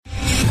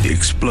The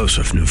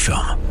explosive new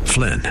film,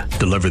 Flynn,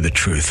 deliver the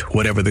truth,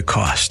 whatever the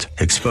cost,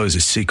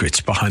 exposes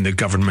secrets behind the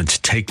government's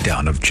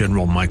takedown of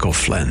General Michael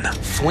Flynn.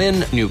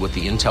 Flynn knew what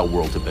the intel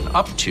world had been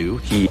up to.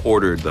 He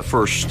ordered the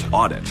first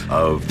audit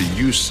of the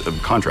use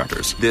of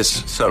contractors.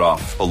 This set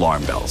off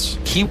alarm bells.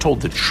 He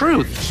told the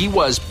truth. He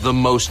was the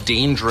most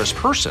dangerous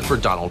person for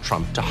Donald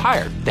Trump to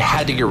hire. They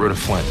had to get rid of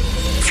Flynn.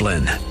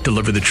 Flynn,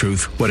 deliver the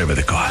truth, whatever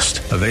the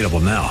cost. Available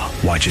now.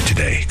 Watch it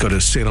today. Go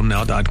to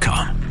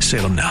salemnow.com.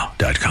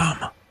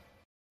 salemnow.com.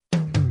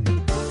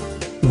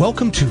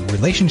 Welcome to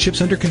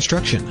Relationships Under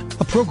Construction,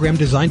 a program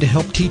designed to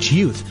help teach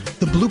youth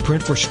the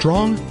blueprint for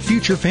strong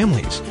future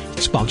families.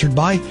 Sponsored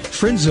by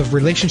Friends of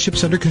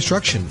Relationships Under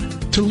Construction.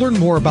 To learn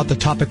more about the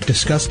topic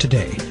discussed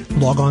today,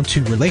 log on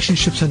to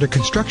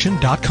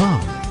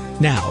relationshipsunderconstruction.com.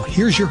 Now,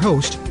 here's your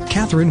host,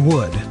 Catherine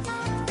Wood.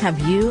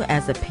 Have you,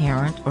 as a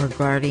parent or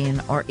guardian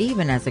or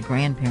even as a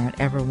grandparent,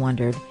 ever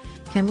wondered,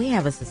 can we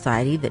have a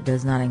society that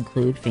does not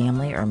include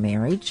family or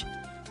marriage?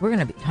 We're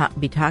going to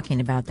be talking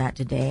about that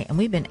today, and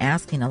we've been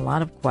asking a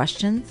lot of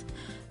questions,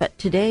 but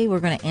today we're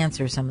going to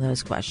answer some of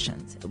those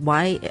questions.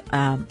 Why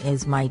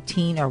is my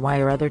teen or why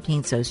are other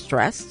teens so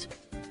stressed?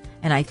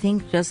 And I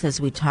think just as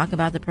we talk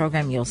about the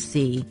program, you'll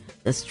see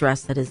the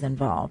stress that is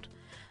involved.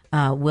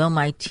 Will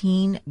my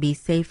teen be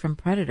safe from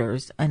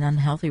predators and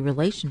unhealthy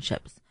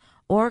relationships?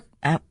 Or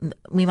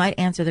we might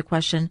answer the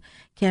question,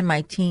 can my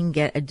teen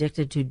get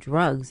addicted to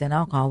drugs and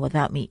alcohol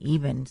without me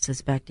even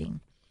suspecting?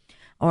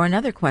 Or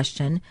another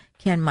question,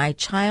 can my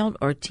child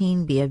or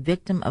teen be a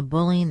victim of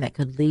bullying that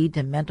could lead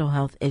to mental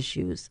health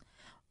issues?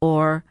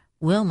 Or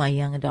will my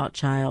young adult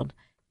child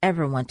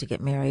ever want to get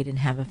married and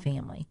have a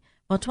family?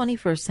 Well,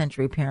 21st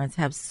century parents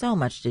have so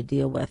much to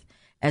deal with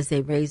as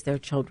they raise their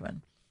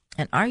children.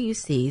 And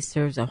RUC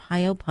serves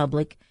Ohio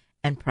public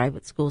and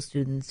private school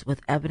students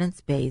with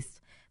evidence-based,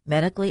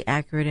 medically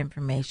accurate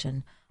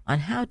information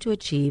on how to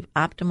achieve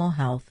optimal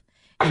health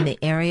in the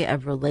area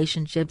of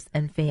relationships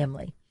and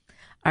family.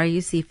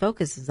 RUC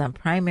focuses on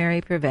primary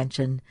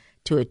prevention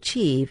to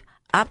achieve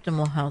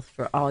optimal health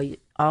for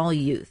all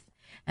youth.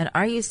 And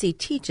RUC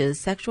teaches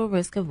sexual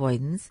risk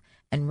avoidance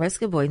and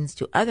risk avoidance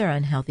to other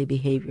unhealthy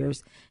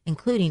behaviors,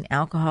 including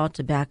alcohol,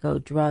 tobacco,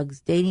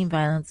 drugs, dating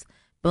violence,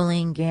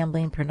 bullying,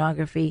 gambling,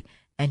 pornography,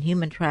 and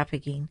human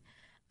trafficking,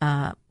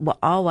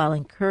 all while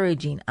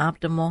encouraging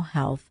optimal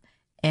health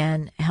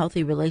and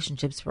healthy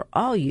relationships for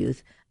all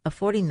youth,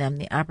 affording them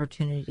the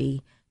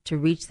opportunity to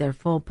reach their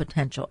full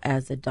potential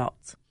as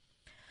adults.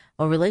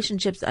 Well,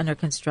 Relationships Under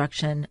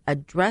Construction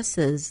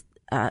addresses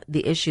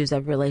the issues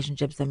of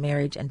relationships and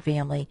marriage and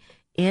family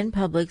in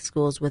public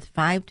schools with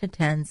 5 to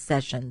 10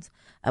 sessions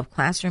of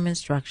classroom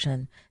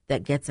instruction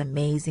that gets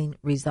amazing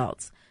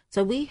results.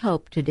 So we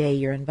hope today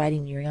you're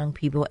inviting your young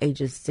people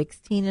ages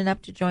 16 and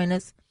up to join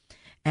us.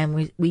 And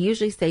we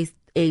usually say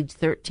age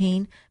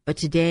 13, but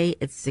today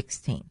it's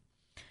 16.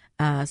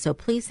 So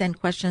please send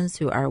questions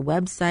to our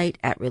website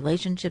at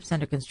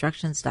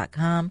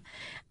relationshipsunderconstructions.com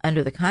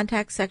under the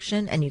contact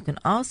section, and you can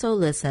also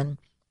listen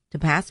to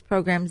past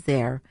programs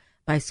there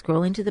by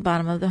scrolling to the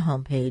bottom of the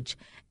homepage,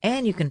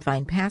 and you can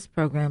find past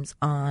programs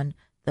on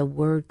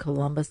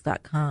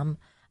thewordcolumbus.com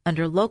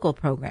under local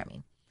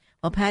programming.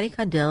 Well, Patty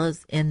Caudill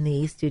is in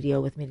the studio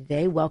with me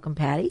today. Welcome,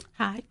 Patty.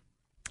 Hi.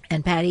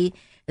 And Patty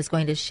is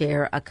going to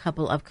share a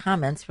couple of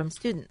comments from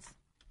students.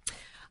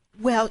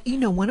 Well,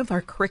 one of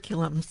our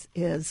curriculums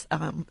is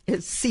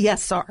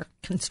CSR,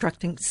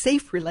 Constructing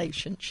Safe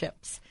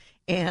Relationships.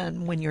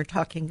 And when you're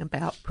talking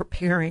about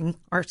preparing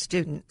our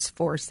students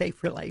for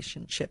safe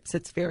relationships,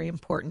 it's very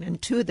important. And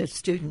two of the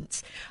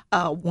students,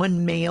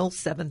 one male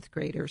 7th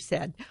grader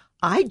said,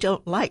 I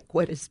don't like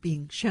what is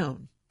being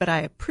shown, but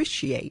I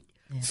appreciate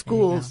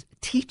schools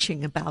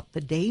teaching about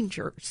the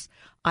dangers.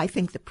 I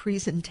think the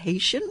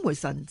presentation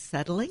was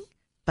unsettling,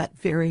 but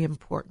very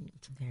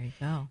important. There you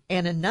go.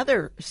 And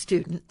another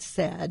student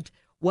said,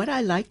 what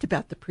I liked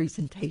about the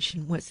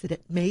presentation was that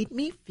it made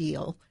me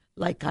feel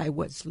like I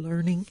was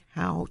learning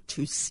how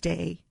to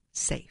stay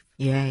safe.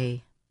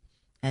 Yay.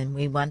 And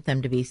we want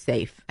them to be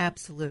safe.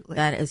 Absolutely.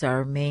 That is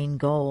our main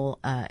goal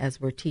as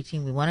we're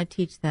teaching. We want to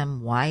teach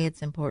them why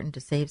it's important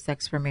to save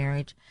sex for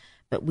marriage,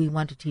 but we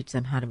want to teach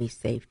them how to be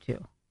safe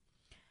too.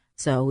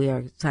 So we are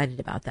excited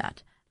about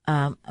that.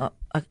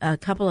 A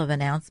couple of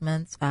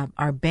announcements.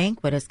 Our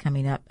banquet is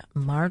coming up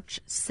March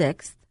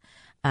 6th,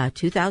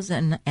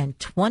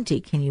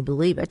 2020. Can you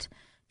believe it?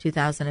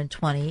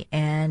 2020.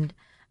 And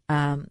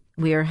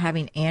we are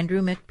having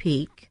Andrew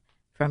McPeak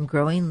from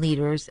Growing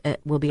Leaders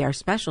will be our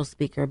special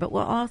speaker, but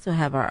we'll also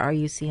have our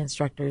RUC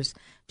instructors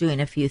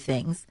doing a few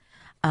things.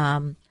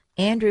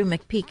 Andrew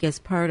McPeak is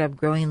part of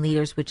Growing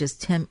Leaders, which is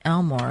Tim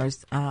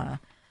Elmore's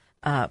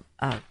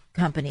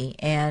company,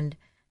 and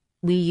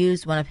we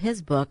used one of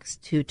his books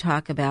to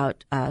talk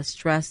about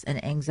stress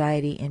and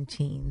anxiety in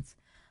teens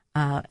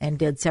and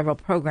did several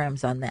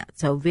programs on that.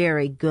 So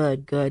very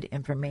good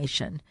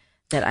information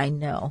that I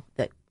know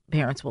that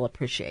parents will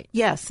appreciate.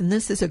 Yes, and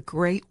this is a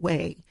great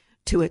way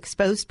to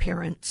expose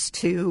parents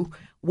to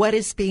what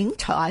is being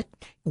taught,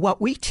 what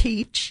we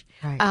teach,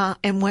 right,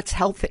 and what's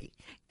healthy.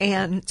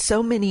 And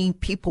so many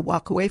people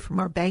walk away from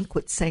our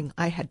banquets saying,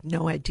 I had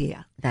no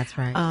idea. That's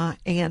right.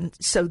 And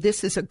so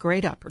this is a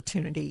great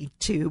opportunity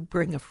to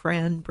bring a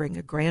friend, bring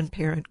a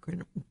grandparent,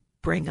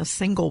 bring a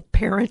single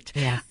parent.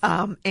 Yes.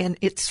 And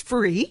it's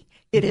free.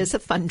 It is a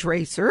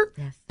fundraiser,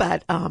 yes.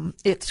 but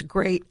it's a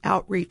great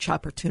outreach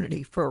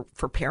opportunity for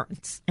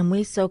parents. And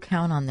we so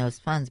count on those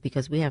funds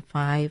because we have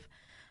 5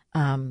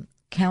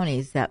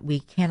 counties that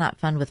we cannot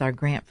fund with our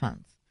grant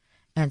funds.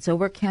 And so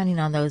we're counting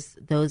on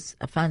those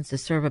funds to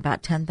serve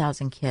about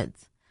 10,000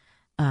 kids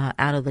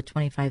out of the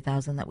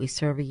 25,000 that we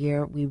serve a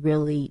year. We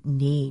really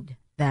need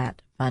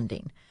that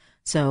funding.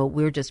 So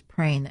we're just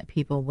praying that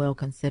people will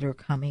consider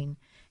coming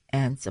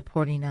and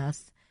supporting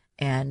us.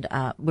 And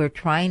we're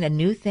trying a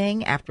new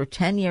thing. After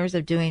 10 years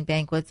of doing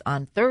banquets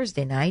on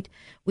Thursday night,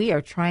 we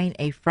are trying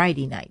a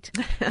Friday night.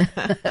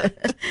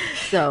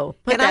 So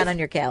put that on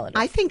your calendar.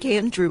 I think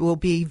Andrew will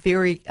be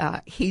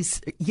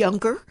he's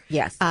younger.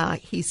 Yes.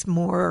 He's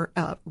more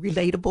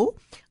relatable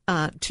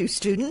to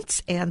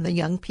students and the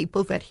young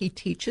people that he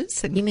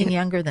teaches. And, you mean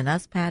younger than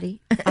us, Patty?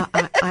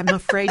 I'm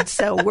afraid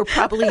so. We're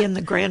probably in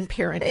the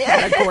grandparent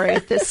category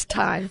at this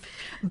time.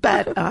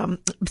 But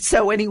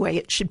so anyway,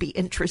 it should be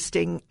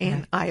interesting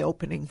and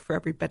eye-opening for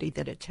everybody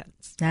that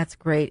attends. That's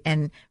great.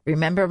 And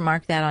remember,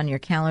 mark that on your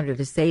calendar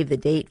to save the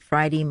date,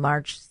 Friday,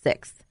 March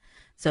 6th.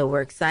 So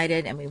we're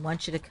excited, and we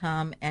want you to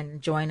come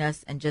and join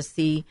us and just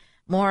see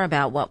more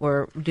about what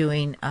we're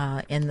doing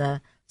in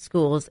the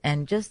schools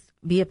and just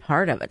be a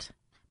part of it.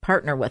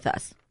 Partner with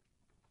us.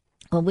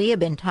 Well, we have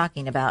been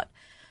talking about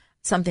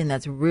something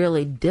that's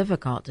really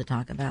difficult to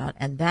talk about,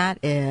 and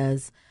that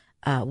is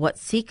what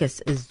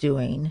Siecus is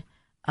doing.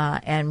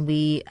 And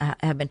we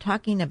have been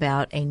talking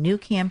about a new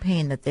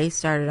campaign that they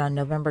started on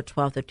November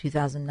 12th of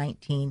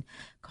 2019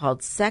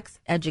 called Sex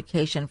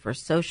Education for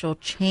Social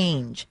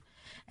Change.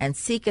 And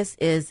Siecus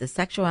is the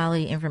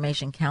Sexuality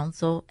Information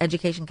Council,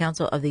 Education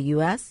Council of the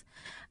U.S.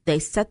 They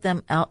set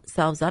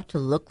themselves up to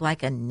look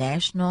like a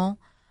national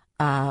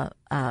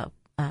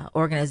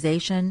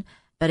organization,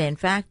 but in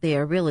fact, they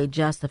are really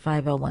just a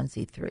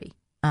 501c3.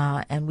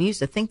 And we used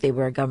to think they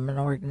were a government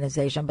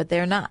organization, but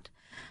they're not.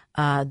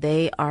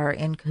 They are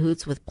in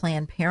cahoots with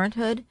Planned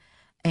Parenthood,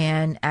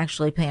 and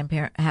actually Planned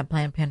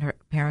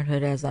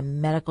Parenthood as a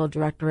medical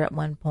director at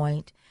one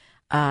point,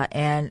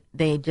 and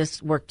they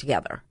just work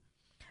together.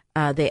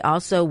 They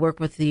also work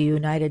with the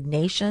United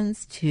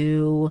Nations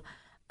to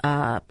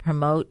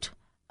promote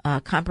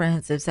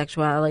comprehensive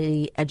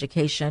sexuality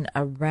education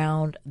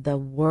around the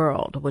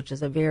world, which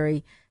is a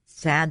very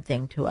sad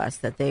thing to us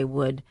that they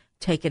would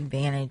take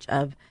advantage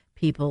of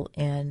people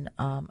in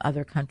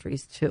other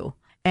countries too.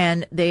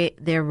 And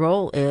their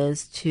role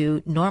is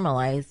to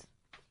normalize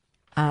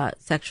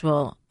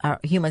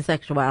human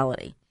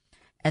sexuality.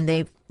 And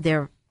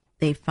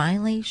they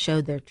finally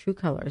showed their true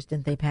colors,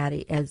 didn't they,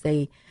 Patty, as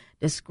they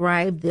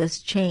described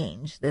this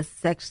change, this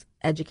sex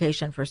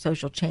education for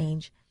social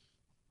change,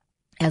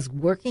 as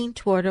working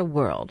toward a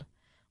world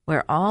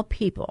where all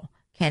people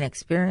can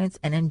experience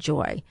and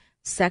enjoy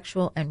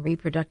sexual and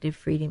reproductive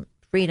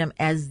freedom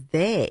as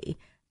they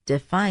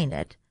define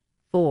it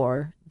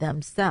for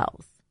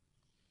themselves.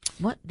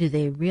 What do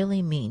they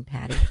really mean,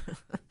 Patty?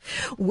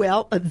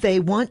 Well,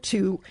 they want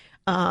to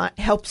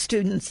help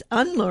students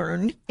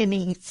unlearn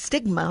any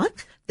stigma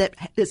that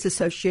is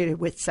associated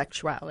with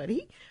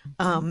sexuality,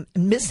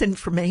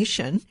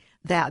 misinformation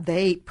that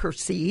they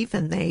perceive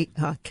and they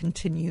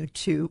continue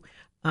to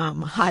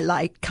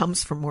highlight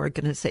comes from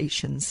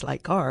organizations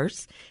like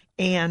ours,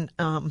 and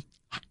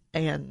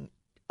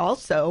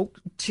also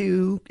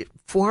to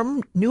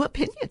form new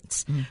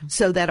opinions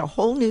so that a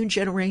whole new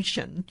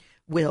generation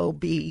will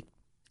be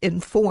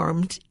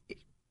informed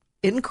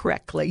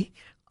incorrectly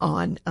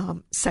on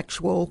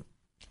sexual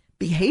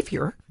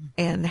behavior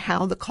and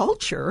how the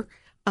culture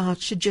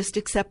should just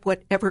accept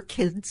whatever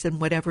kids and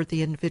whatever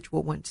the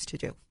individual wants to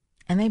do.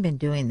 And they've been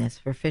doing this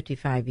for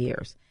 55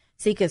 years.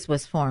 Siecus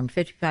was formed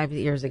 55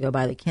 years ago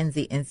by the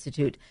Kinsey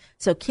Institute.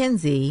 So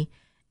Kinsey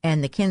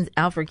and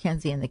Alfred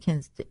Kinsey and the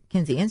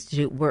Kinsey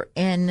Institute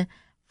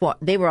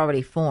they were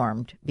already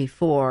formed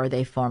before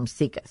they formed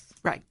Siecus.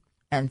 Right.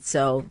 And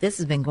so this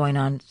has been going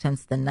on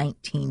since the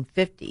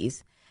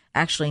 1950s,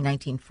 actually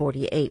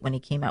 1948 when he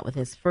came out with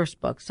his first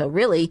book. So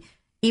really,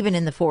 even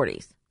in the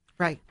 40s.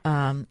 Right.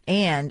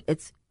 And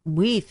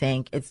we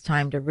think it's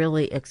time to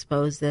really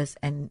expose this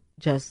and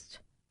just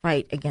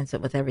fight against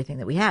it with everything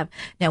that we have.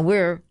 Now,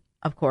 we're,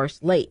 of course,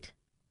 late.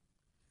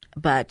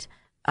 But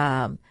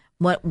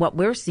what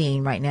we're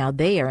seeing right now,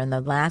 they are in the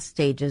last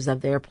stages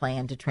of their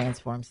plan to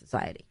transform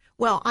society.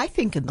 Well, I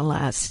think in the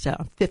last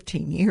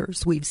 15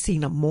 years, we've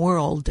seen a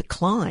moral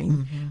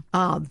decline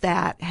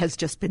that has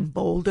just been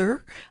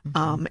bolder.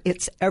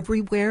 It's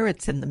everywhere.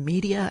 It's in the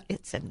media.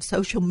 It's in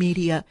social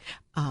media.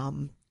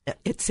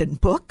 It's in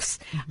books.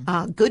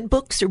 Good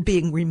books are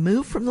being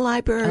removed from the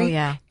library. Oh,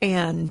 yeah.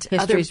 And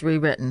history's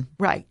rewritten.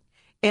 Right.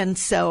 And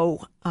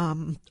so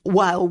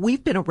while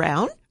we've been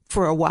around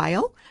for a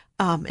while,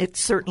 it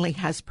certainly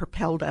has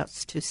propelled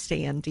us to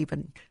stand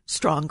even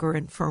stronger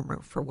and firmer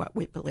for what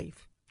we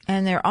believe.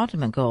 And their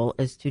ultimate goal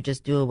is to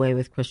just do away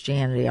with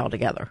Christianity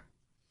altogether,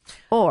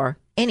 or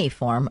any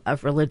form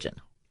of religion.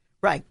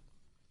 Right.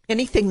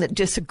 Anything that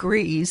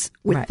disagrees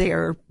with Right.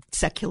 their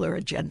secular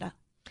agenda.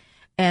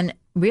 And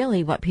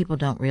really what people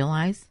don't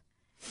realize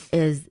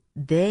is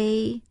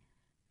they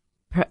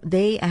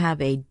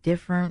have a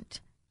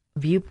different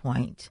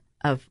viewpoint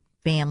of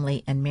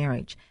family and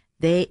marriage.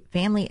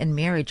 Family and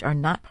marriage are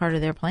not part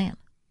of their plan.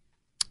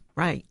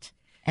 Right.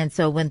 And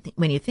so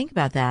when you think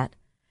about that,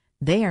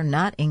 they are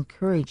not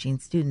encouraging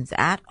students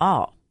at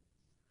all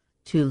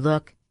to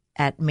look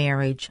at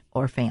marriage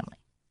or family.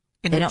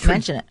 They don't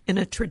mention it. In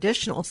a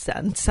traditional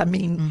sense. I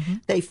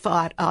mean, they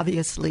fought,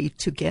 obviously,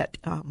 to get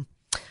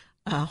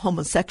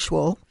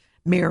homosexual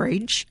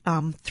marriage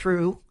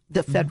through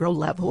the federal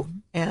level.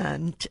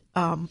 And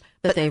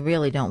But they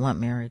really don't want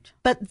marriage.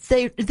 But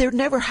they're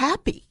never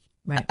happy.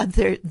 Right.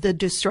 The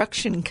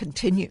destruction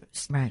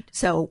continues. Right.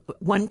 So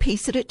one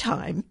piece at a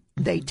time,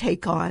 they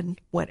take on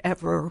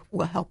whatever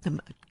will help them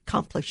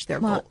accomplish their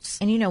goals.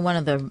 And one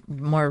of the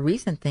more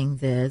recent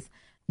things is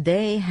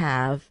they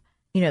have,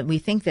 we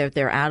think that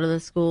they're out of the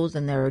schools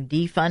and they're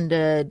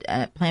defunded,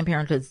 Planned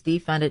Parenthood's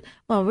defunded.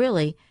 Well,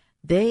 really,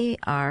 they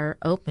are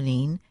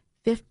opening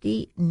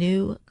 50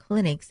 new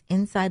clinics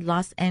inside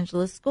Los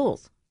Angeles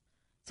schools.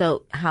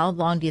 So how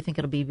long do you think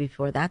it'll be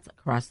before that's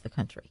across the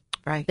country?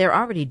 Right. They're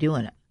already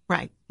doing it.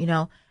 Right.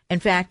 In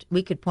fact,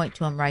 we could point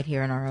to them right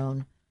here in our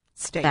own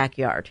State.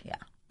 backyard. Yeah.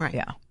 Right.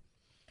 Yeah.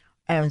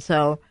 And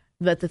so,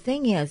 but the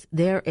thing is,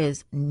 there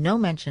is no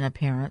mention of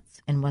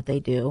parents in what they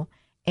do.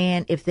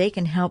 And if they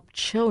can help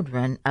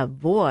children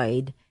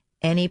avoid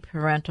any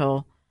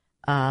parental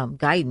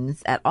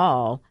guidance at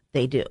all,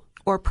 they do.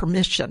 Or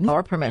permission.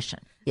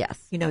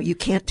 Yes. You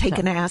can't take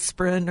an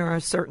aspirin or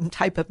a certain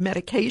type of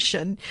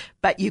medication,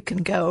 but you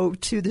can go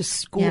to the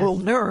school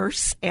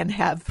nurse and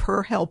have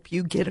her help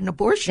you get an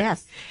abortion.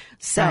 Yes.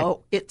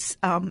 So it's,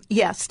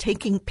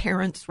 taking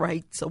parents'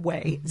 rights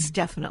away is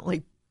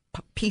definitely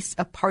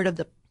a part of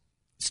the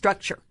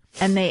structure.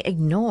 And they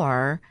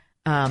ignore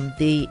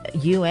the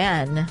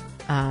UN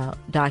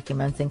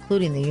documents,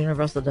 including the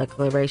Universal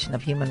Declaration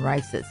of Human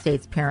Rights, that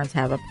states parents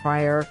have a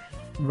prior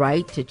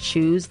right to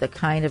choose the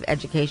kind of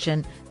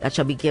education that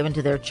shall be given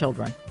to their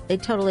children. They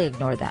totally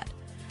ignore that.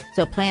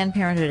 So Planned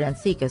Parenthood and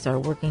Siecus are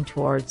working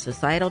towards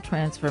societal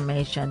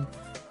transformation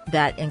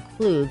that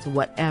includes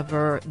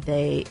whatever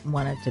they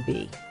want it to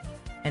be.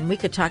 And we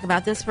could talk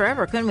about this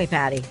forever, couldn't we,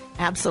 Patty?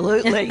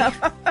 Absolutely.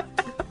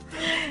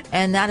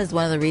 And that is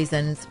one of the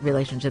reasons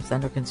Relationships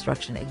Under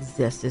Construction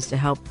exists, is to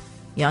help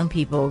young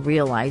people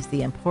realize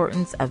the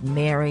importance of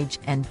marriage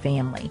and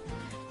family.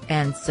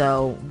 And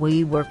so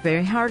we work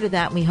very hard at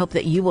that, and we hope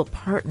that you will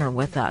partner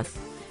with us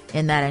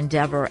in that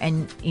endeavor.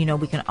 And,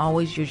 we can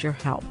always use your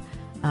help.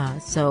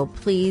 So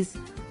please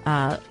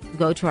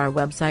go to our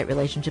website,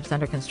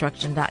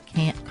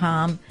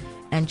 relationshipsunderconstruction.com,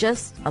 and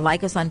just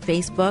like us on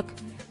Facebook.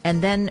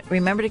 And then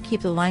remember to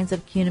keep the lines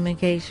of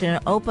communication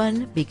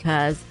open,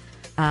 because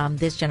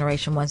this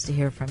generation wants to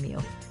hear from you.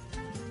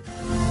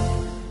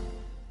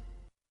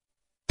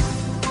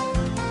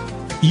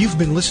 You've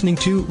been listening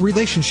to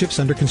Relationships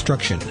Under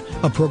Construction,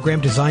 a program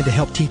designed to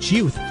help teach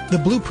youth the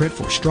blueprint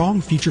for strong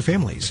future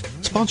families,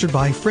 sponsored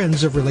by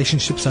Friends of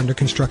Relationships Under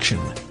Construction.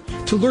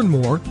 To learn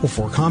more or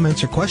for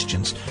comments or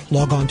questions,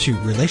 log on to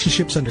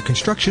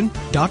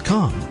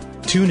relationshipsunderconstruction.com.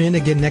 Tune in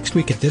again next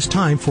week at this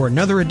time for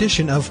another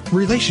edition of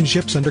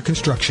Relationships Under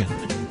Construction.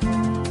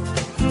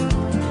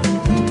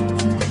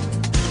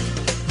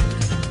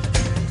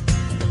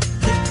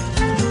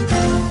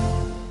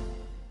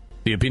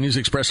 The opinions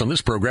expressed on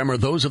this program are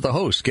those of the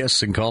host,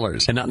 guests, and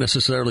callers, and not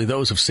necessarily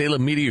those of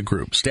Salem Media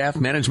Group, staff,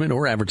 management,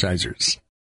 or advertisers.